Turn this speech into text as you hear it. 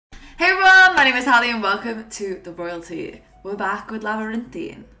my name is Hallie and welcome to The Royalty. We're back with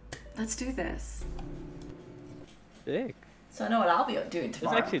Labyrinthine. Let's do this. Sick. So I know what I'll be doing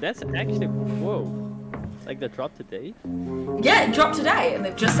tomorrow. That's actually, whoa. Like the drop today? Yeah, it dropped today and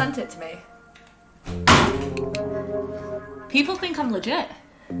they've just sent it to me. People think I'm legit.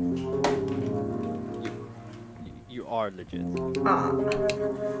 You are legit. Ah,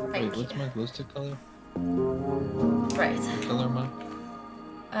 wait, what's my glow stick color? Right. What color am I?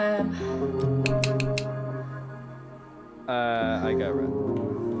 I got red.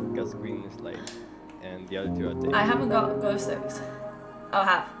 Because green is light. And the other two are day. I haven't got glow sticks. Oh, I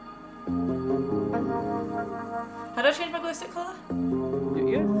have. How do I change my glow stick color?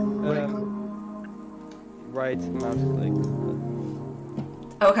 Yeah. Right mouse click.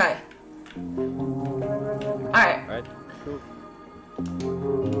 Okay. Alright. Alright, cool.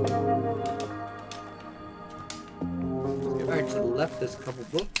 Alright, to the left there's a couple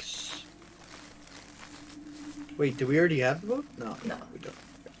books. Wait, do we already have the book? No, No. We don't.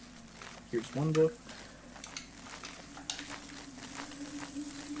 Here's one book.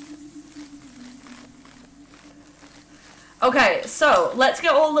 Okay, so let's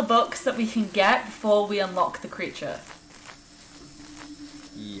get all the books that we can get before we unlock the creature.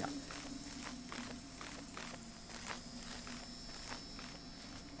 Yeah.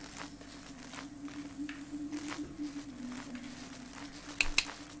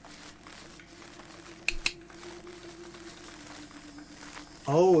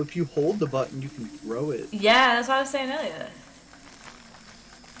 Oh, if you hold the button, you can throw it. Yeah, that's what I was saying earlier.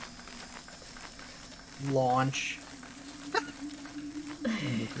 Launch.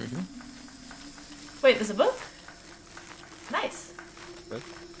 Wait, there's a book? Nice. Good.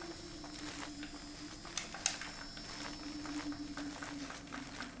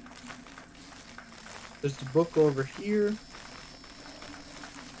 There's the book over here.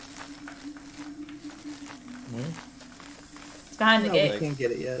 Where? It's behind the No, gate. we can't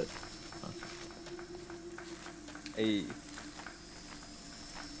get it yet. Hey.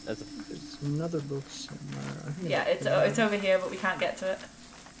 That's a... There's another book somewhere. I think Yeah, it's over here, but we can't get to it.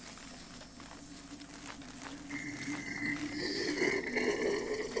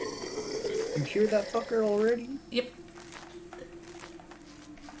 You hear that fucker already? Yep.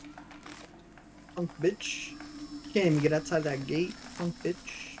 Punk bitch. Can't even get outside that gate, punk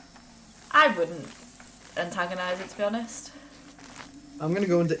bitch. I wouldn't antagonize it, to be honest. I'm gonna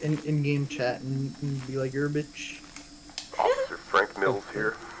go into in-game chat and be like, you're a bitch. Officer Frank Mills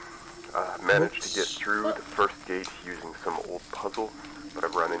here. Managed to get through the first gate using some old puzzle, but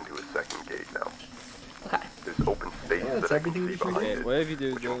I've run into a second gate now. Okay. There's open space Yeah, that's that I can everything see we can behind Okay, it, whatever you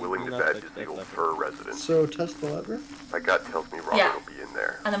do, which I'm willing to not bet touch is the that old lever. fur residence. So, test the lever? My gut tells me Robert Yeah. will be in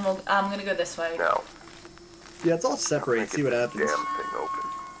there. And then I'm gonna go this way. Now, Yeah, it's all separate, see what happens. damn thing open.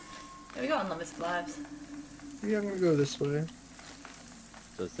 Yeah, we got unlimited lives. Yeah, I'm gonna go this way.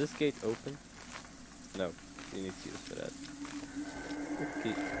 Does this gate open? No. You need to use for that.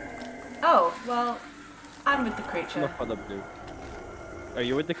 Okay. Oh, well, I'm with the creature. No further blue. Are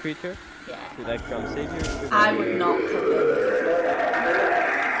you with the creature? Yeah. Did I come save you? I would not come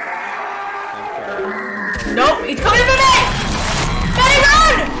in. Nope, he's coming for me! Benny,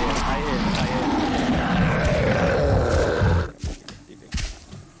 run!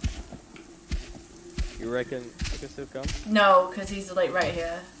 You reckon I can still come? No, because he's like right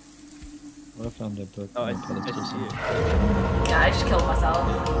here. Well, I found that book. Oh, I I'll see just you. Yeah, I just killed myself.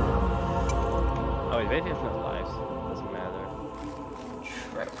 Oh, wait, he has no lives. Doesn't matter.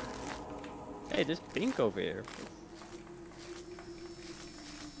 True. Hey, there's Pink over here.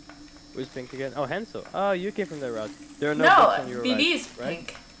 Who's Pink again? Oh, Hansel. Oh, you came from that route. There are no books on your BB's right, right?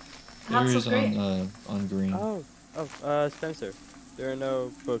 pink. There Hansel's is green. on green. Oh, Spencer. There are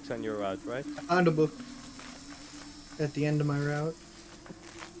no books on your route, right? I found a book at the end of my route.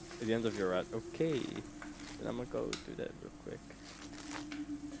 At the end of your route. Okay. Then I'm gonna go do that real quick.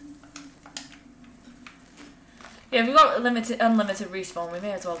 Yeah, if we've got unlimited respawn, we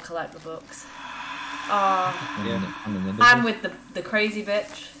may as well collect the books. Yeah. I'm with the crazy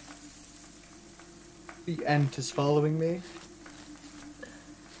bitch. The ant is following me.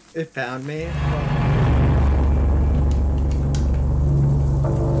 It found me.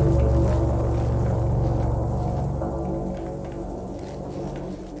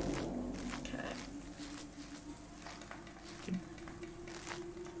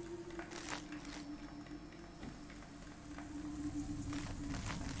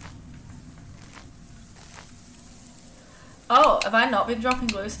 Oh, have I not been dropping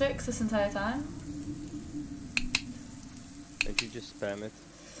glow sticks this entire time? Did you just spam it?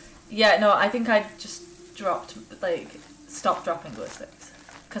 Yeah, no, I think I just dropped, like, stopped dropping glow sticks.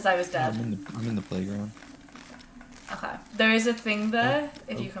 Because I was dead. I'm in the playground. Okay. There is a thing there,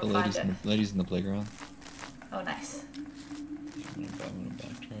 if you can find it. The lady's in the playground. Oh, nice. Yeah, I'm gonna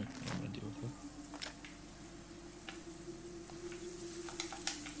backtrack. I'm gonna deal with it.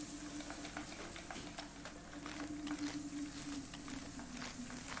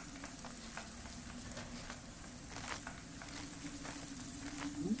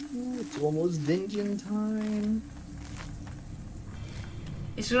 Ooh, it's almost dungeon time.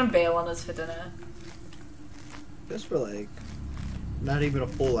 He's gonna bail on us for dinner. Just for like, not even a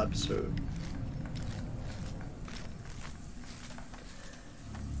full episode.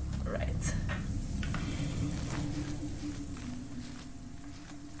 Right.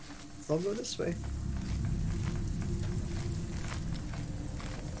 I'll go this way.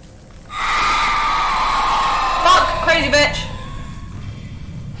 Fuck! Crazy bitch!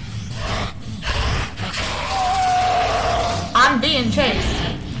 I'm being chased.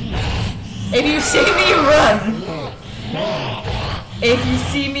 If you see me, run! If you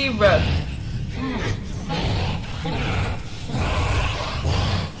see me, run.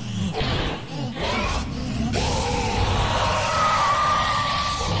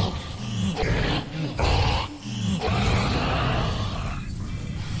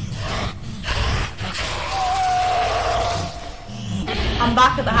 I'm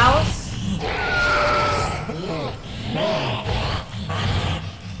back at the house.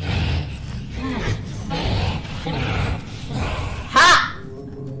 Ha!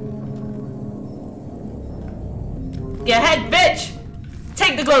 Get ahead, bitch!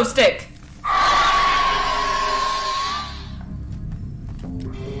 Take the glow stick!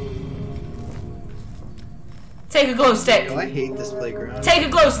 Take a glow stick! Oh, I hate this playground. Take a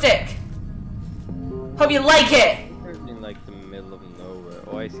glow stick! Hope you like it! We're in like the middle of nowhere.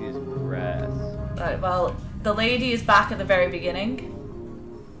 All I see is grass. Right, well, the lady is back at the very beginning.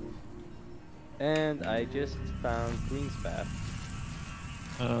 And I just found Green's path.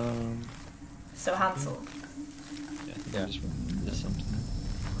 So Hansel. Yeah, I think Yeah. I'm just running into something.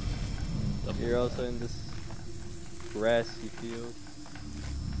 You're also in this grassy field.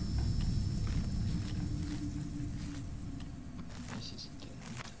 This is dead.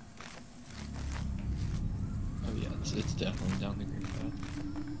 Oh yeah, it's definitely down the green path.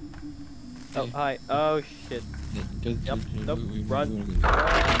 Oh, Hey, hi. Oh, shit. Yep, nope, run. He's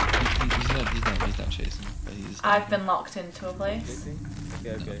not chasing, but he's... I've been locked into a place.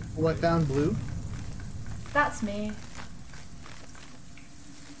 Okay, okay. Oh, I found blue. That's me.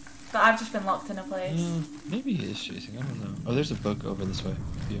 But I've just been locked in a place. Maybe he is chasing, I don't know. Oh, there's a book over this way,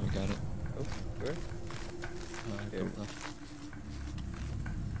 if you haven't got it. Oh, where? Go Here. left.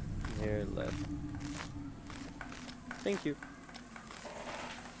 Here, left. Thank you.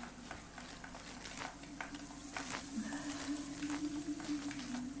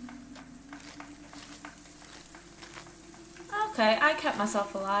 Okay, I kept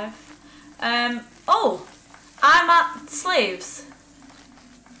myself alive. Oh! I'm at Slaves.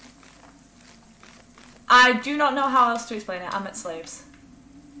 I do not know how else to explain it. I'm at Slaves.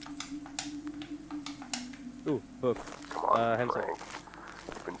 Ooh, book. Come on, Hansel. Frank.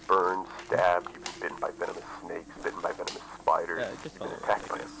 You've been burned, stabbed, you've been bitten by venomous snakes, bitten by venomous spiders, Yeah, just you've been follow it, attacked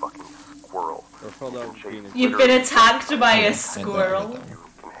by a I guess. fucking squirrel. Or follow You've been Green. chased You've been literally. attacked by a I squirrel. got that You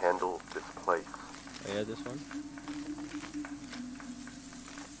can handle this place. Oh yeah, this one?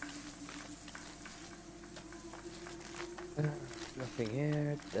 Nothing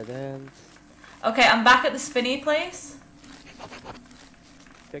here, dead end. Okay, I'm back at the spinny place.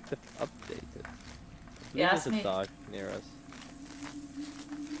 Check the updated. Yeah, There's that's a me. dog near us.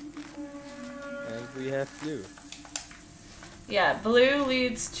 And we have blue. Yeah, blue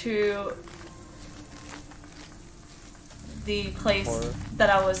leads to the place Horror. that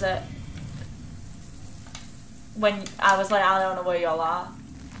I was at when I was like, I don't know where y'all are.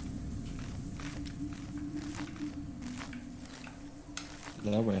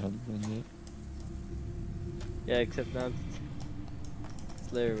 That way I haven't been yet. Yeah, except now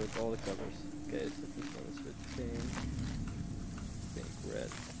it's layer with all the colors. Okay, so this one is retained. Pink, red.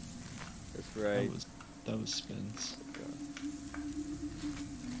 That's right. That was spins.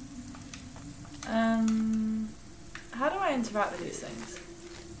 How do I interact with these things?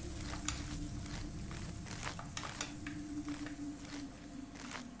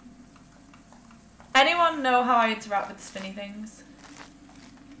 Anyone know how I interact with the spinny things?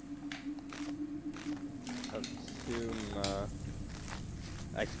 Assume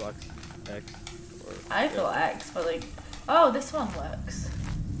Xbox X or I thought X, but like, oh, this one works.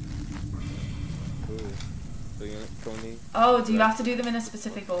 Cool. So you only Oh, do you have to do them in a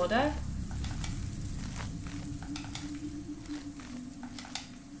specific order?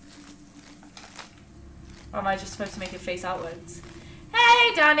 Or am I just supposed to make it face outwards?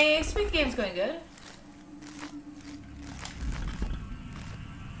 Hey, Danny! Speed game's going good.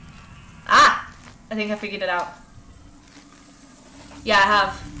 Ah! I think I figured it out. Yeah, I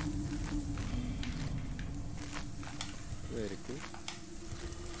have. Very cool.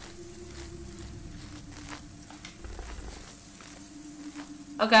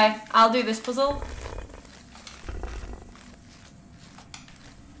 Okay, I'll do this puzzle.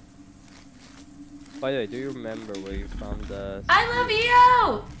 By the way, do you remember where you found the... I love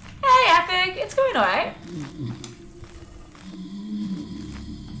you! Hey, Epic! It's going alright.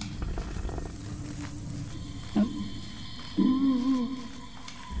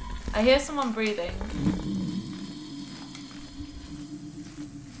 I hear someone breathing.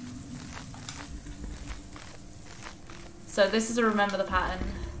 So this is a remember the pattern.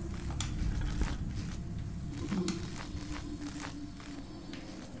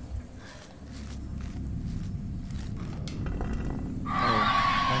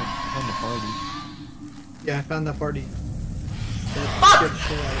 Yeah, I found that party. Fuck!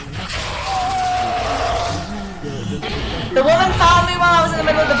 The woman found me while I was in the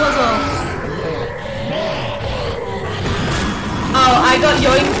middle of the puzzle. Oh, I got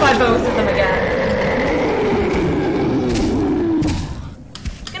yoinked by both of them again.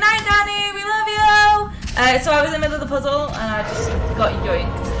 Good night, Danny. We love you. So I was in the middle of the puzzle and I just got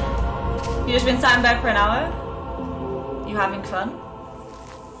yoinked. You just been sat in bed for an hour? You having fun?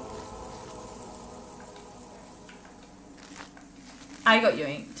 I got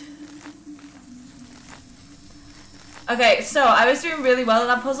yoinked. Okay, so I was doing really well at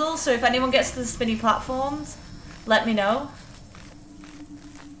that puzzle, so if anyone gets to the spinny platforms, let me know.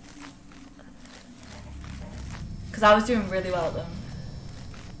 Because I was doing really well at them.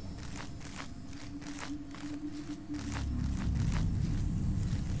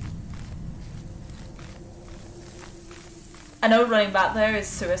 I know running back there is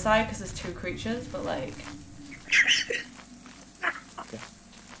suicide because there's two creatures, but like...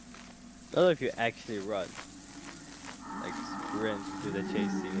 I don't know if you actually run. Like sprint to the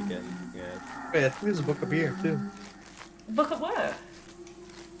chase scene again. Yeah. Wait, I think there's a book up here too. Book up where?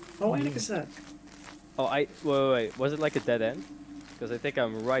 Oh, what the heck is that? Oh, wait. Was it like a dead end? Because I think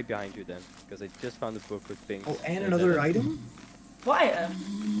I'm right behind you then. Because I just found a book with things. Oh, and another item? What item?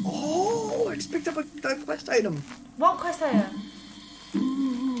 Oh, I just picked up a quest item. What quest item?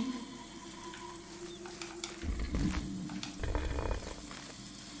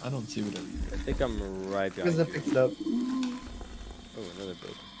 I don't see what it is. I think I'm right behind Because I you. picked it up. Oh, another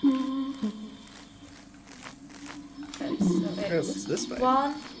book. Okay, so Hey, what's this way?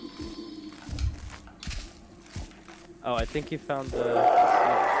 one. Oh, I think you found the...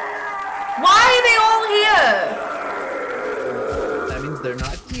 Why are they all here? That means they're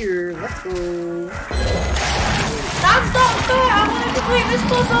not here. Let's go. That's not fair! I want to complete this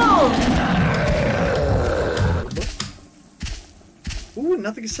puzzle! Ooh,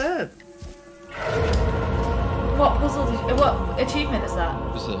 nothing said. What puzzle did you, what achievement is that?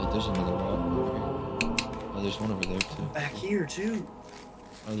 There's another route over here. Oh, there's one over there too. Back here too.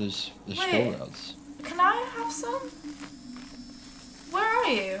 Oh, there's Wait. 4 routes. Can I have some? Where are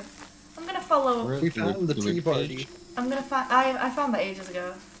you? I'm gonna follow. We're at We found the tea wiki party. page. I'm gonna find. I found that ages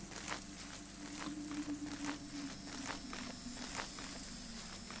ago.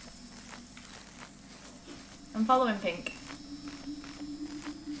 I'm following Pink.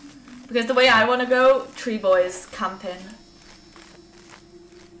 Because the way I want to go, Tree Boys camping.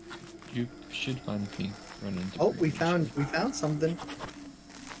 You should find Pink. Run into Oh, Pink. we found something.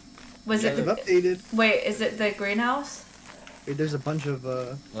 Was They've it? updated. Wait, is it the greenhouse? Wait, there's a bunch of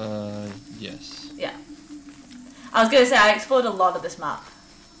yes. Yeah. I was gonna say I explored a lot of this map.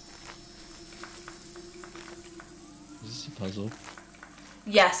 Is this a puzzle?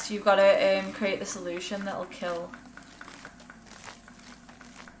 Yes, you've got to create the solution that'll kill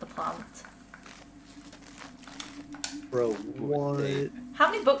the plant. bro. What? How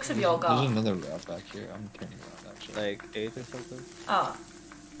many books have y'all got? There's another route back here. I'm turning around actually. Like 8 or something? Oh,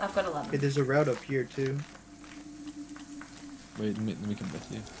 I've got 11. Hey, there's a route up here too. Wait, let me come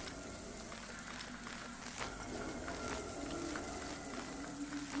with you.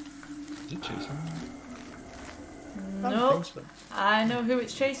 Is it chasing me? I don't Nope. think so. I know who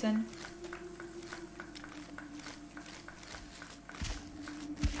it's chasing.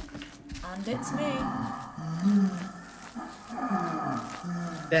 And it's me.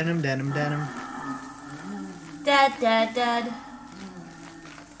 Denim. Dead, dead, dead.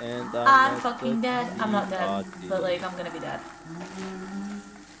 And I'm not fucking the dead. I'm not dead, body. but like I'm gonna be dead.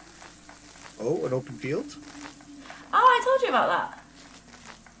 Oh, an open field. Oh, I told you about that.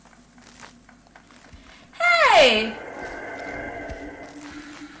 Hey!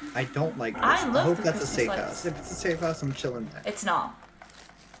 I don't like this. I love hope the that's a Christmas safe lights. house. If it's a safe house, I'm chilling back. It's not.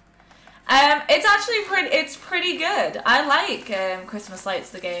 It's actually pretty good. I like Christmas Lights,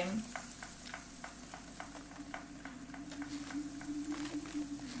 the game.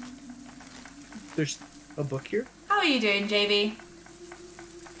 There's a book here. How are you doing, JV?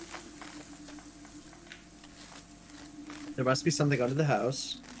 There must be something under the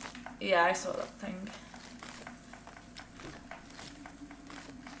house. Yeah, I saw that thing.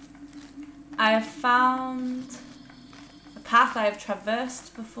 I have found a path I have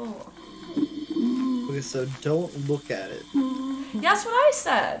traversed before. Okay, so don't look at it. Yeah, that's what I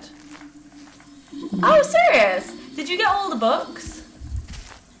said. Oh, serious? Did you get all the books?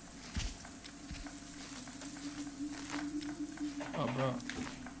 Oh, bro.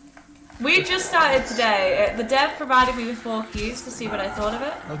 We just started today. The dev provided me with 4 keys to see what I thought of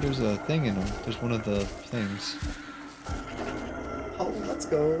it. Oh, there's a thing in them. There's one of the things. Oh, let's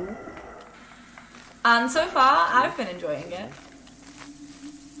go. And so far, I've been enjoying it.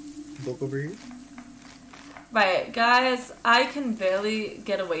 Book over here. Right, guys, I can barely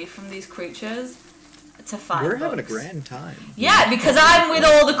get away from these creatures to find We're having a books. grand time. Yeah, because I'm with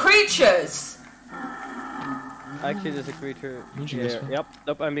all the creatures. Actually, there's a creature Would you here. guess one? Yep,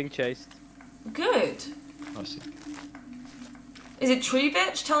 nope, I'm being chased. Good. Oh, see. Is it Tree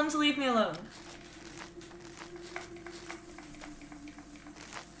Bitch? Tell him to leave me alone.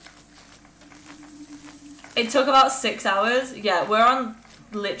 It took about 6 hours. Yeah, we're on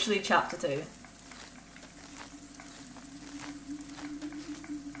literally chapter 2.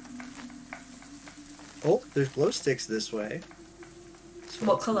 Oh, there's glow sticks this way. So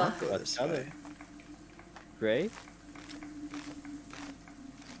What let's colour? not go What this colour? way. Gray?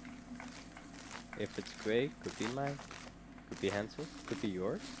 If it's gray, could be mine. Could be Hansel's. Could be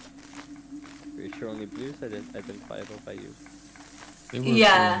yours. Pretty sure only blues identifiable by you. They were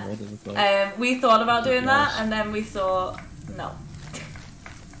Yeah. blue and red, it looked like. We thought about doing that, Yes. and then we thought, no.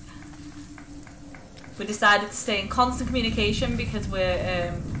 We decided to stay in constant communication because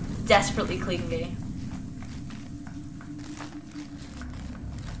we're desperately clingy.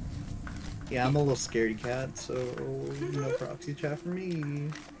 Yeah, I'm a little scaredy cat, so no proxy chat for me.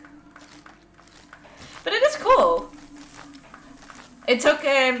 But it is cool. It took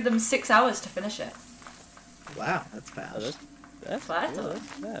them 6 hours to finish it. Wow, that's fast. Oh, that's what I cool, thought. that's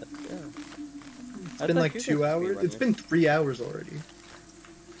fast, yeah. It's been like 2 hours. It's been 3 hours already.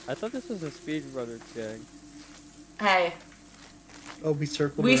 I thought this was a speedrunner thing. Hey, Oh, we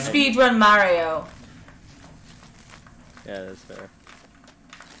circled we around. speedrun Mario. Yeah, that's fair.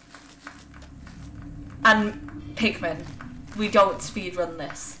 And Pikmin. We don't speedrun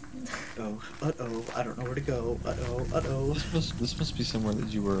this. Oh, uh-oh, I don't know where to go. Uh-oh, uh-oh. This must be somewhere that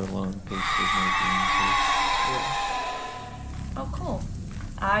you were alone, because there's no Oh, cool.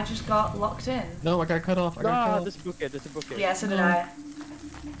 I just got locked in. green, so... No, I got cut off. I got cut off. There's a book here, there's a book here. Yeah, so did No. I.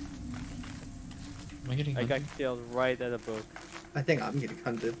 Am I getting I got hunted? killed right at a book. I think I'm getting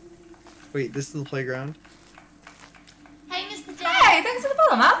hunted. Wait, this is the playground? Hey, Mr. J. Hey, thanks for the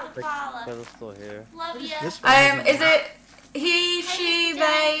follow, man. Follow. Kettle's still here. Love you. This one hasn't- Is it he, she,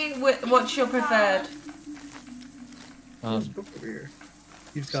 they? What's your preferred? There's a book over here.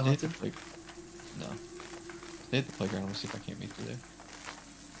 You just got Stay at the hunted? No. Stay at the playground. We'll see if I can't make it there.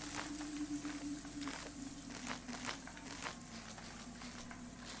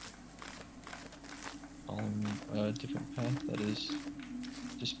 Following a different path that is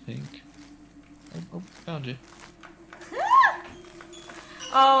just pink. Oh, found you.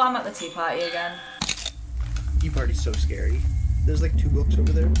 Oh, I'm at the tea party again. Tea party's so scary. There's like 2 books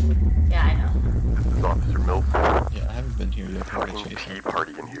over there. Yeah, I know. This is Officer Mills. Yeah, I haven't been here yet. I'm gonna Fucking chase tea him.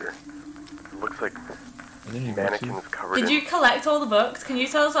 party in here. It looks like And then you go to... mannequins covered Did in you collect all the books? Can you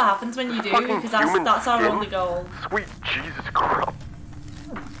tell us what happens when you do? Fucking Because that's human our skin? only goal. Sweet Jesus Christ.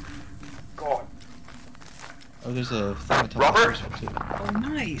 God. Oh, there's a thing on top of the Robert? first one, too. Oh,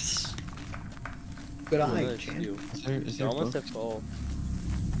 nice! Good eye, That's Chan. you. Is You're there almost books? at full.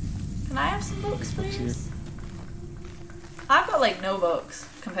 Can I have some books, Books here. please? I've got like no books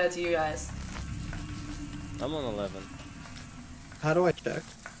compared to you guys. I'm on 11. How do I check?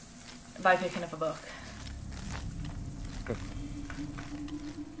 By picking up a book.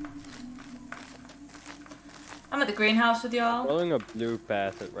 I'm at the greenhouse with y'all. Following a blue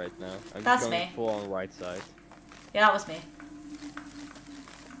path right now. I'm That's just going me. full on right side. Yeah, that was me.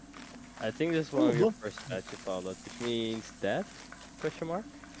 I think this is one Oh, of your look. first paths you followed, which means death? Question mark?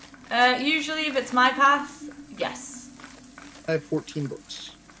 Usually if it's my path, yes. I have 14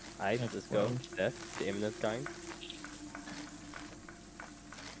 books. Alright, That's let's go. fine. Death, the imminent kind.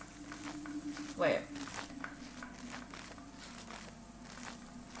 Wait.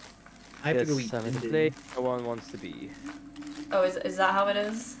 I have to go Yes, eat I'm in the Indian. place no one wants to be. Oh, is that how it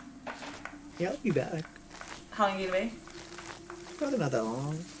is? Yeah, I'll be back. How long are you gonna be? Probably not that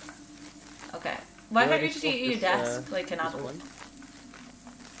long. Okay. Why Do I can't you just eat at your export this, desk like an this adult? one?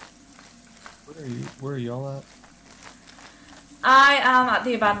 Where are y'all at? I am at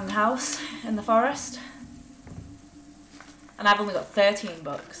the abandoned house in the forest. And I've only got 13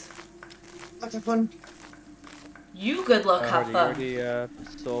 books. Let's have fun. You good luck, have You fun. already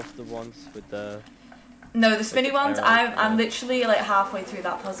solved the ones with the... No, the spinny the ones, arrows, I'm yeah. literally like halfway through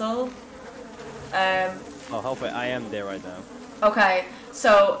that puzzle. Oh, halfway. I am there right now. Okay,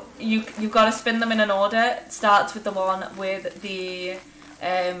 so you've got to spin them in an order. It starts with the one with the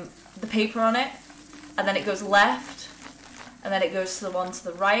paper on it, and then it goes left, and then it goes to the one to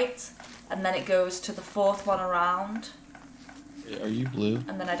the right, and then it goes to the fourth one around, Are you blue?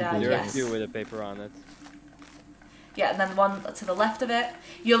 and then I die. There are Yes. a few with a paper on it. Yeah, and then the one to the left of it,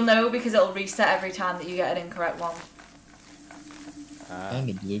 you'll know because it'll reset every time that you get an incorrect one. Find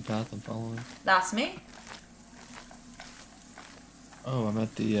a blue path I'm following. That's me. Oh, I'm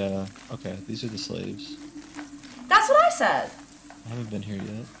at the, okay, these are the slaves. That's what I said. I haven't been here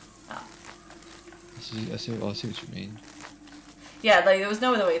yet. Oh. I see what you mean. Yeah, like there was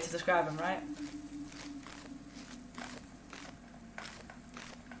no other way to describe them, right?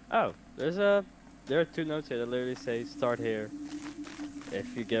 Oh, there are 2 notes here that literally say start here.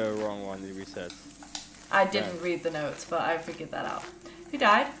 If you get a wrong one, it resets. I didn't read the notes, but I figured that out. Who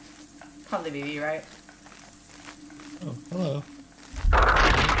died? Probably BB, right? Oh, hello.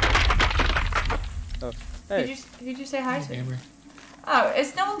 Oh, hey. Who'd you say hi to? Gamer. Oh,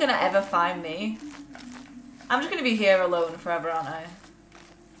 is no one gonna ever find me? I'm just gonna be here alone forever, aren't I?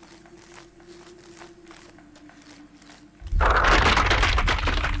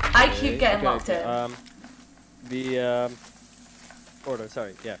 I keep getting locked in. The order.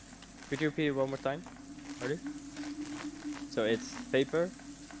 Sorry. Yeah. Could you repeat it one more time? Ready? So it's paper.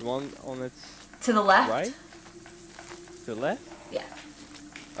 The one on its To the left? right. To the left. Yeah.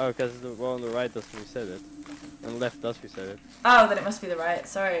 Oh, because the one on the right doesn't reset it, and the left does reset it. Oh, then it must be the right.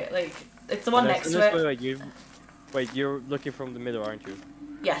 Sorry, like, it's the one And next that's- to it. Wait, you're looking from the middle, aren't you?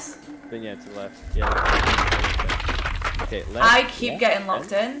 Yes. Then yeah, to the left. Yeah. Okay, left. I keep left, getting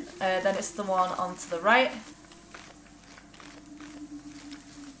locked and- in. Then it's the one onto the right.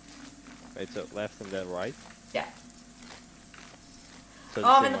 Wait, so left and then right. Yeah. So Oh,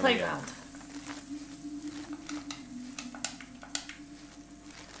 I'm same in the one again. playground.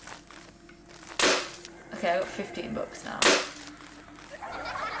 Okay, I got 15 books now.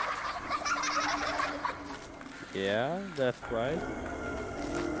 Yeah, left, right.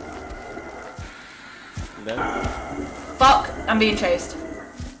 And then. Fuck! I'm being chased.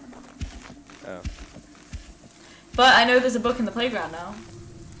 Oh. But I know there's a book in the playground now.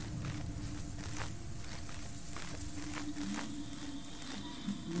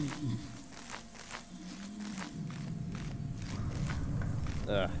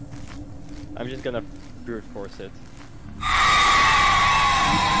 I'm just gonna brute force it.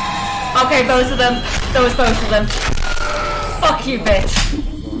 Okay, both of them. Those both of them. Fuck you,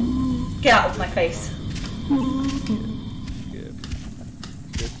 bitch. Get out of my face. Good.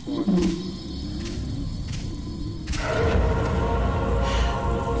 This one.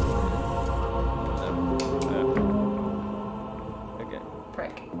 Okay.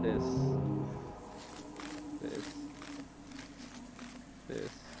 Prick. This.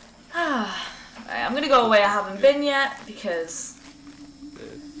 Right, I'm gonna go away I haven't been yet because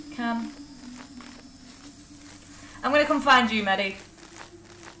This. can. I'm gonna come find you, Medi.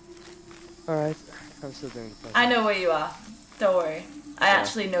 Alright. I'm still doing the puzzle. I know where you are. Don't worry. I Yeah.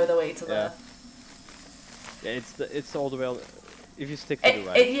 actually know the way to there. Yeah, it's all the way. If you stick to the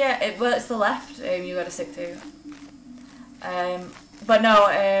right. Well, it's the left. You gotta stick to. But no.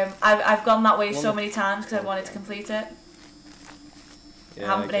 I've gone that way so many times because I wanted to complete it. I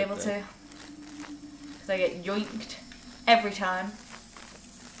haven't been able to. Because I get yoinked every time.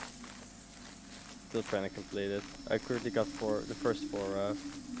 Still trying to complete it. I currently got the first 4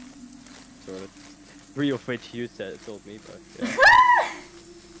 sorted. 3 of which you told me, but yeah.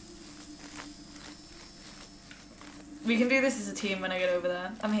 We can do this as a team when I get over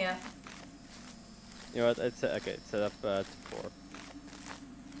there. I'm here. You know what? It's okay. It's set up to 4.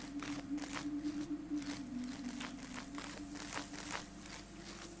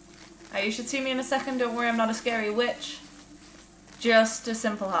 You should see me in a second. Don't worry, I'm not a scary witch. Just a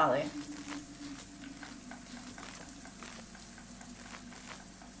simple Harley.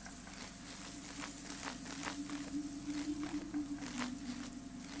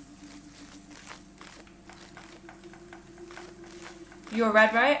 You're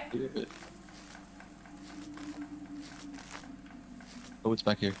red, right? Oh, it's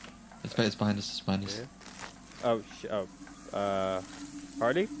back here. It's behind us. It's behind us. Yeah.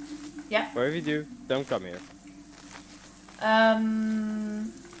 Harley? Yeah. Whatever you do, don't come here.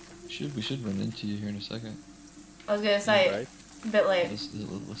 We should run into you here in a second. I was gonna say, Right. a bit late. This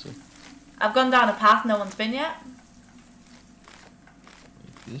way. I've gone down a path no one's been yet.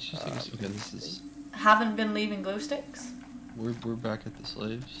 Wait, this just take us. Okay, this is. Haven't been leaving glow sticks. We're back at the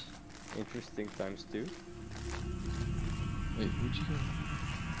slaves. Interesting times too. Wait, where'd you go?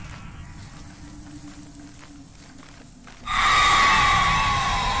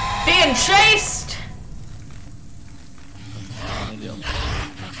 Being chased!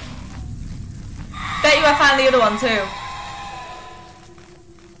 Bet you I found the other one too.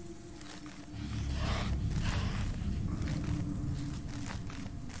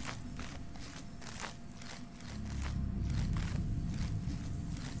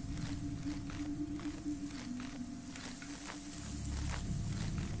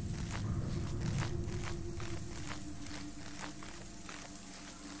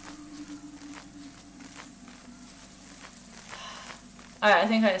 Alright, I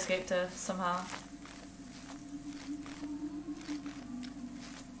think I escaped her somehow.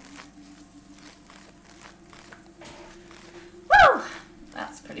 Woo!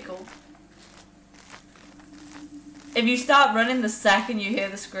 That's pretty cool. If you start running the second you hear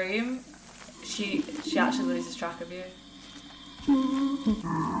the scream, she actually loses track of you.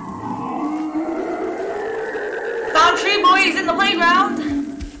 Found Tree Boy, he's in the playground!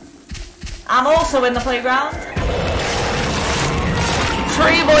 I'm also in the playground.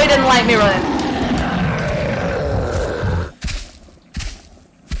 Tree Boy didn't like me running.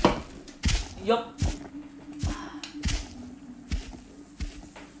 Yup.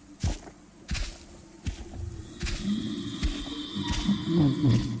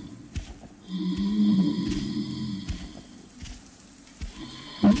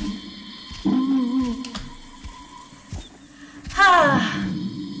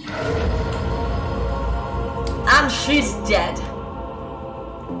 And she's dead.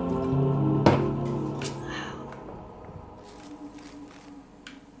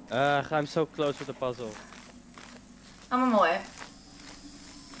 I'm so close with the puzzle. I'm on my way.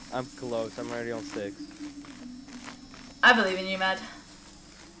 I'm close. I'm already on 6. I believe in you, Med.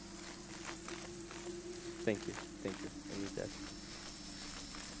 Thank you. Thank you. I need that.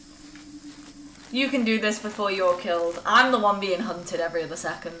 You can do this before you're killed. I'm the one being hunted every other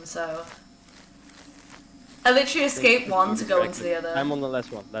second, so... I literally escaped one to go into the other. I'm on the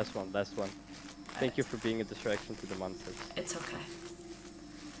last one. Last one. Thank you for being a distraction to the monsters. It's okay.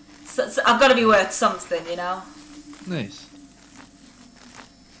 So I've got to be worth something, you know? Nice.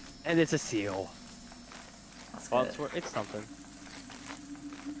 And it's a seal. That's Well, good. it's something.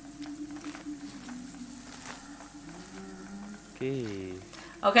 Okay.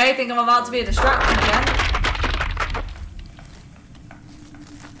 Okay, I think I'm about to be a distraction again.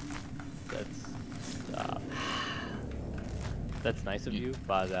 That's nice of you,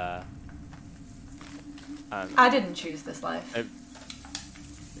 but I didn't choose this life.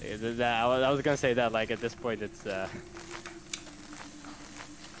 I was gonna say that, like, at this point it's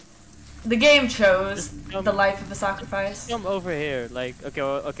The game chose the life of a sacrifice. come over here, like,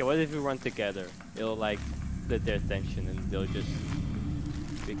 okay, what if we run together? It'll, like, split their attention and they'll just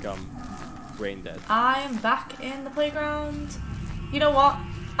become brain dead. I'm back in the playground. You know what?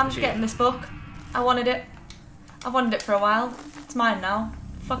 I'm just getting this book. I wanted it. I've wanted it for a while. It's mine now.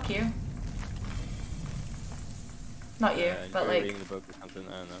 Fuck you. Not you, but like... reading the book or something,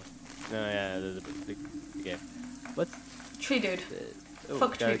 I don't know. No, yeah, the game. What's... Tree dude. Oh,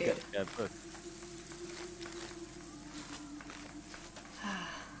 Fuck tree dude. Yeah, book.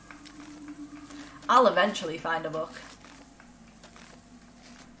 I'll eventually find a book.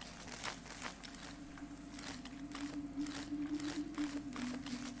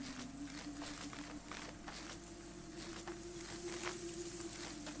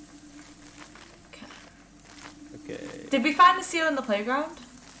 Okay. Did we find the seal in the playground?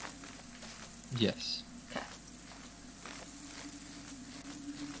 Yes. Okay.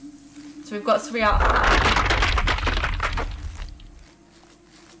 So we've got 3 out of 5.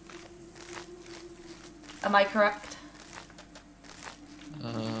 Am I correct?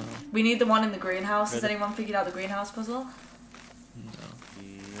 We need the one in the greenhouse. Has anyone figured out the greenhouse puzzle? No.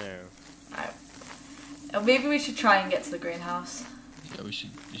 Alright. Maybe we should try and get to the greenhouse. Yeah, we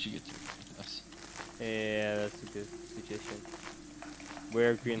should get to us. Yeah, that's a good suggestion.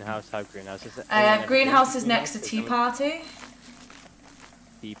 Where greenhouse? How greenhouse? Is it? Greenhouse is next to Tea Party.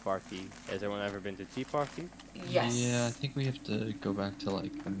 tea party. Has everyone ever been to tea party? Yes. Yeah, I think we have to go back to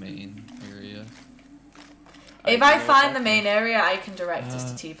like the main area. If I find the main area, I can direct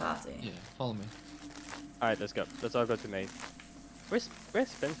us to tea party. Yeah, follow me. Alright, let's go. Let's all go to main. Where's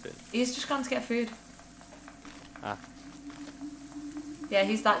Spencer? He's just gone to get food. Ah. Yeah,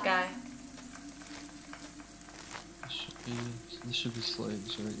 he's that guy. This should be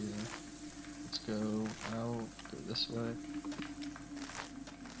slaves right here. Let's go out, go this way.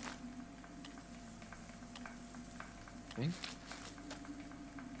 Think?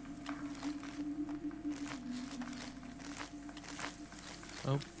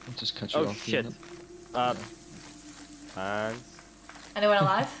 Oh, I'll just cut you Oh off. shit. And Anyone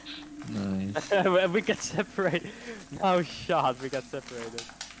alive? Nice. we got separated. No shot, we got separated.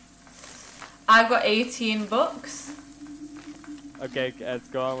 I've got 18 books. Okay, let's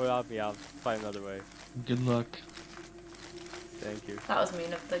go on without me. I'll find another way. Good luck. Thank you. That was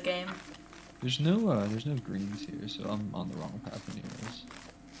mean of the game. There's no greens here, so I'm on the wrong path anyways.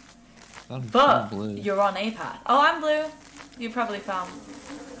 Found But blue. you're on a path. Oh, I'm blue. You probably found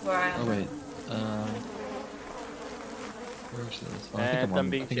where I am. Oh wait. Where's this? Oh, I'm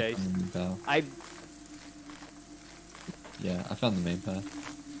being chased. Yeah, I found the main path.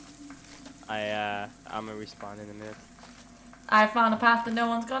 I'm gonna respawn in a minute. I found a path that no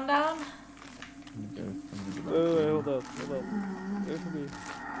one's gone down. I'm gonna go Oh, hold up. Wait for me.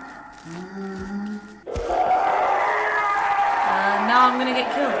 Now I'm gonna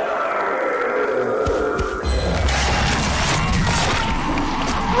get killed.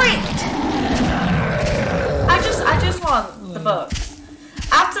 Wait! I just want the books.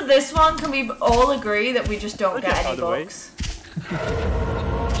 After this one, can we all agree that we just don't get any books?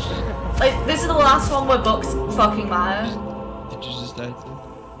 Like, this is the last one where books fucking matter. Did you just die too?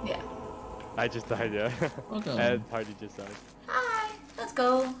 Yeah. I just died, yeah. Well done. And Hardy just died. Hi, let's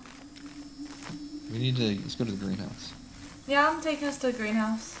go. Let's go to the greenhouse. Yeah, I'm taking us to the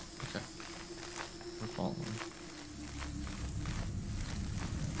greenhouse. Okay. We're following.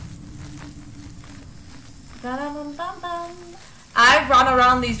 Ba-dum-bum-bum-bum. I've run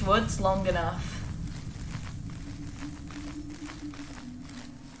around these woods long enough.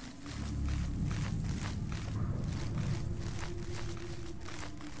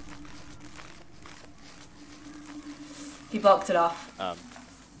 He blocked it off.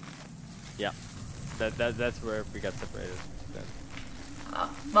 Yeah. That's where we got separated. Then.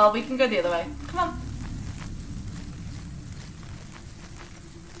 Well, we can go the other way. Come on.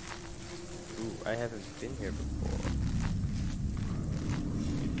 Ooh, I haven't been here before.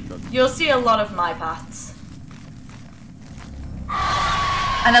 You'll see a lot of my paths.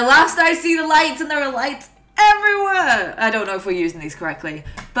 And at last I see the lights, and there are lights everywhere! I don't know if we're using these correctly,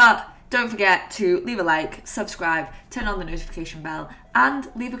 but don't forget to leave a like, subscribe, turn on the notification bell, and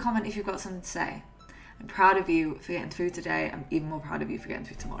leave a comment if you've got something to say. I'm proud of you for getting through today. I'm even more proud of you for getting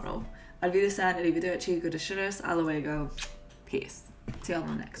through tomorrow. Arrivederci, arrivederci, good assurance, all the way go. Peace. See you on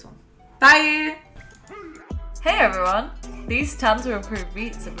the next one. Bye! Hey everyone! These time to improve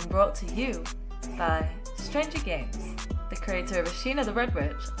beats have been brought to you by Stranger Games, the creator of Ashina the Red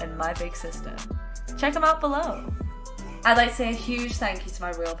Witch and My Big Sister. Check them out below. I'd like to say a huge thank you to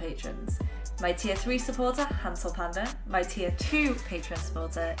my real patrons. My tier 3 supporter, Hansel Panda, my tier 2 patron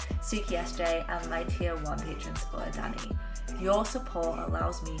supporter, Suki SJ, and my tier 1 patron supporter, Danny. Your support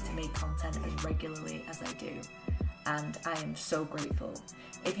allows me to make content as regularly as I do, and I am so grateful.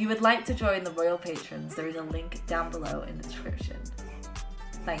 If you would like to join the Royal Patrons, there is a link down below in the description.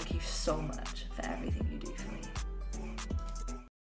 Thank you so much for everything you do for me.